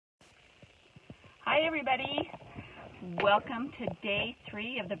Hi everybody, welcome to day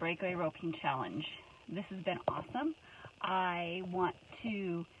 3 of the Breakaway Roping Challenge. This has been awesome. I want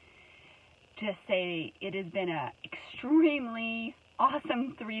to just say it has been an extremely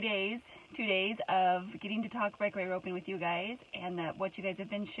awesome 2 days of getting to talk breakaway roping with you guys and what you guys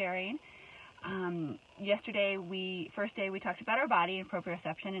have been sharing. Yesterday, first day we talked about our body and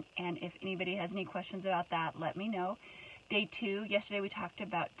proprioception, and if anybody has any questions about that, let me know. Day 2, yesterday we talked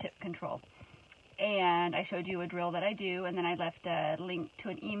about tip control. And I showed you a drill that I do, and then I left a link to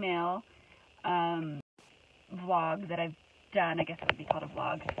an email vlog that I've done, I guess it would be called a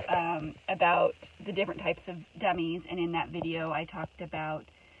vlog, about the different types of dummies. And in that video, I talked about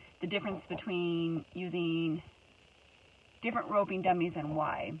the difference between using different roping dummies and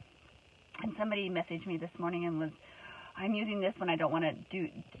why. And somebody messaged me this morning and I'm using this when I don't want to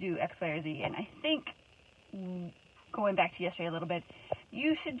do X, Y, or Z. And I think, going back to yesterday a little bit,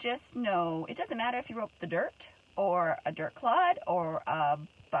 you should just know it doesn't matter if you rope the dirt or a dirt clod or a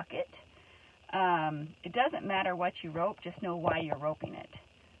bucket. It doesn't matter what you rope, just know why you're roping it.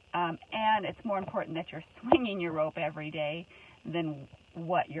 And it's more important that you're swinging your rope every day than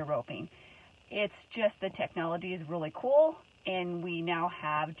what you're roping. It's just the technology is really cool, and we now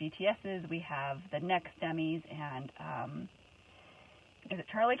have GTSs, we have the next dummies, and is it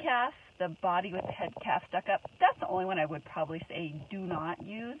Charlie calf? The body with the head calf stuck up. That's the only one I would probably say do not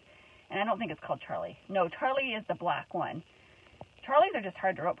use. And I don't think it's called Charlie. No, Charlie is the black one. Charlies are just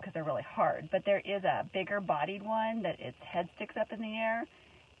hard to rope because they're really hard. But there is a bigger bodied one that its head sticks up in the air.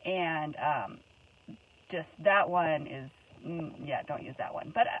 And just that one is, yeah, don't use that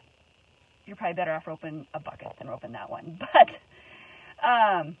one. But you're probably better off roping a bucket than roping that one. But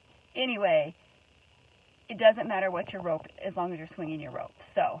anyway, it doesn't matter what your rope as long as you're swinging your rope.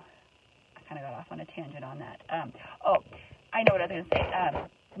 So I kind of got off on a tangent on that. Oh, I know what I was going to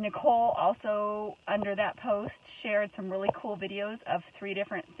say. Nicole also, under that post, shared some really cool videos of 3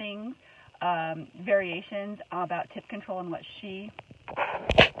 different things, variations about tip control and what she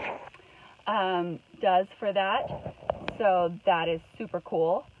does for that. So that is super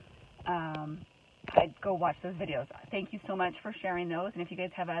cool. I'd go watch those videos. Thank you so much for sharing those. And if you guys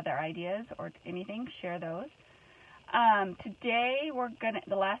have other ideas or anything, share those. Today,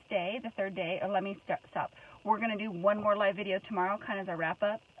 the last day, the 3rd day, or let me stop. We're going to do one more live video tomorrow, kind of as a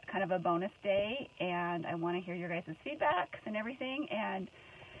wrap-up, kind of a bonus day. And I want to hear your guys' feedbacks and everything, and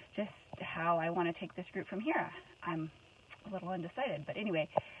just how I want to take this group from here. I'm a little undecided. But anyway,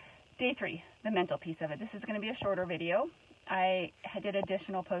 day 3, the mental piece of it. This is going to be a shorter video. I did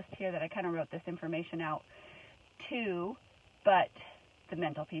additional posts here that I kind of wrote this information out too, but the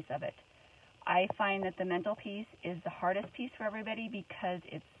mental piece of it. I find that the mental piece is the hardest piece for everybody because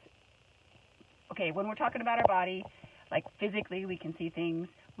it's, okay, when we're talking about our body, like physically we can see things,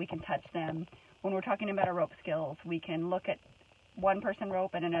 we can touch them. When we're talking about our rope skills, we can look at one person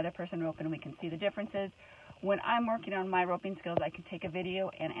rope and another person rope and we can see the differences. When I'm working on my roping skills, I can take a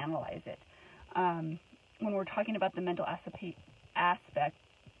video and analyze it. When we're talking about the mental aspect,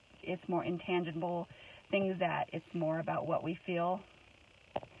 it's more intangible things, that it's more about what we feel,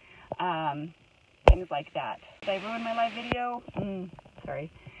 things like that. Did I ruin my live video?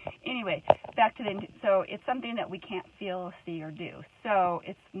 Sorry. Anyway, back to so it's something that we can't feel, see, or do. So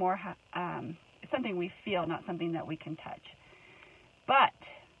it's more, it's something we feel, not something that we can touch. But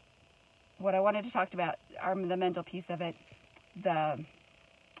what I wanted to talk about, the mental piece of it, the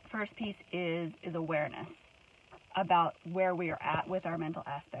first piece is awareness about where we are at with our mental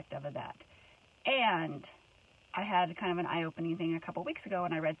aspect of that. And I had kind of an eye-opening thing a couple weeks ago,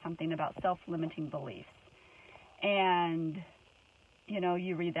 and I read something about self-limiting beliefs. And,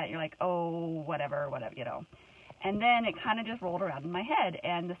 you read that, you're like, oh, whatever, you know. And then it kind of just rolled around in my head,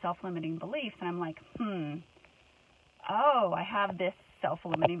 and the self-limiting beliefs, and I'm like, oh, I have this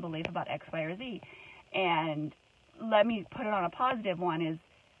self-limiting belief about X, Y, or Z. And let me put it on a positive one, is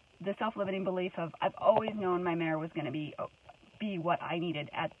the self-limiting belief of I've always known my mare was going to be what I needed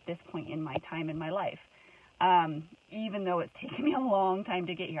at this point in my time in my life. Even though it's taken me a long time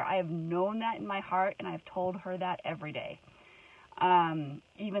to get here, I have known that in my heart, and I've told her that every day.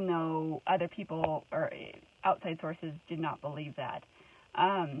 Even though other people or outside sources did not believe that.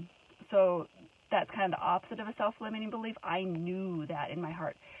 So that's kind of the opposite of a self-limiting belief. I knew that in my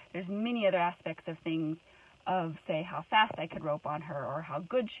heart. There's many other aspects of things, of say how fast I could rope on her or how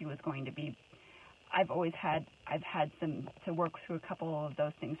good she was going to be. I've had some to work through a couple of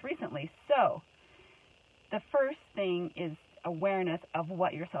those things recently. So the first thing is awareness of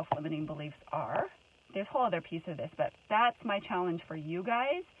what your self-limiting beliefs are. There's a whole other piece of this, but that's my challenge for you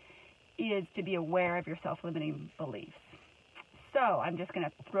guys, is to be aware of your self-limiting beliefs. So I'm just going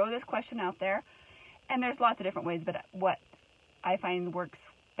to throw this question out there, and there's lots of different ways, but what I find works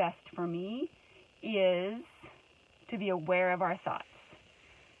best for me is to be aware of our thoughts.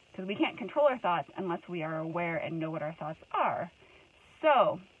 Because we can't control our thoughts unless we are aware and know what our thoughts are.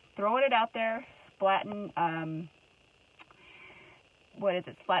 So, throwing it out there, flatten an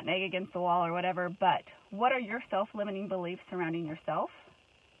egg against the wall or whatever, but what are your self-limiting beliefs surrounding yourself,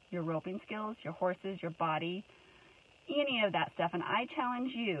 your roping skills, your horses, your body, any of that stuff? And I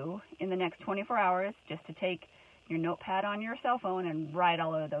challenge you in the next 24 hours just to take your notepad on your cell phone and write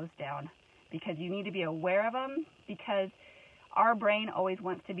all of those down, because you need to be aware of them, because our brain always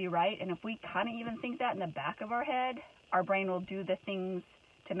wants to be right, and if we kind of even think that in the back of our head, our brain will do the things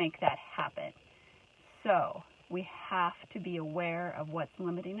to make that happen. So we have to be aware of what's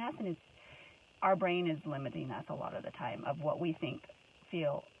limiting us, and our brain is limiting us a lot of the time of what we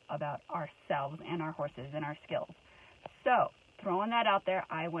feel about ourselves and our horses and our skills. So throwing that out there,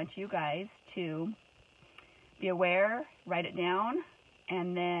 I want you guys to be aware, write it down,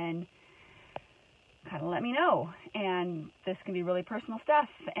 and then kind of let me know. And this can be really personal stuff,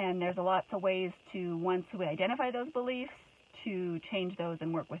 and there's lots of ways to, once we identify those beliefs, to change those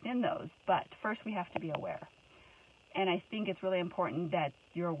and work within those. But first we have to be aware. And I think it's really important that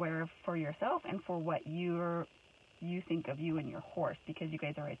you're aware of for yourself and for what you think of you and your horse, because you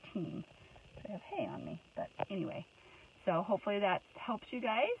guys are a team. I have hay on me, but anyway. So hopefully that helps you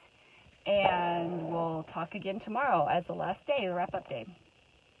guys, and we'll talk again tomorrow as the last day, the wrap-up day.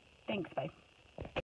 Thanks, bye.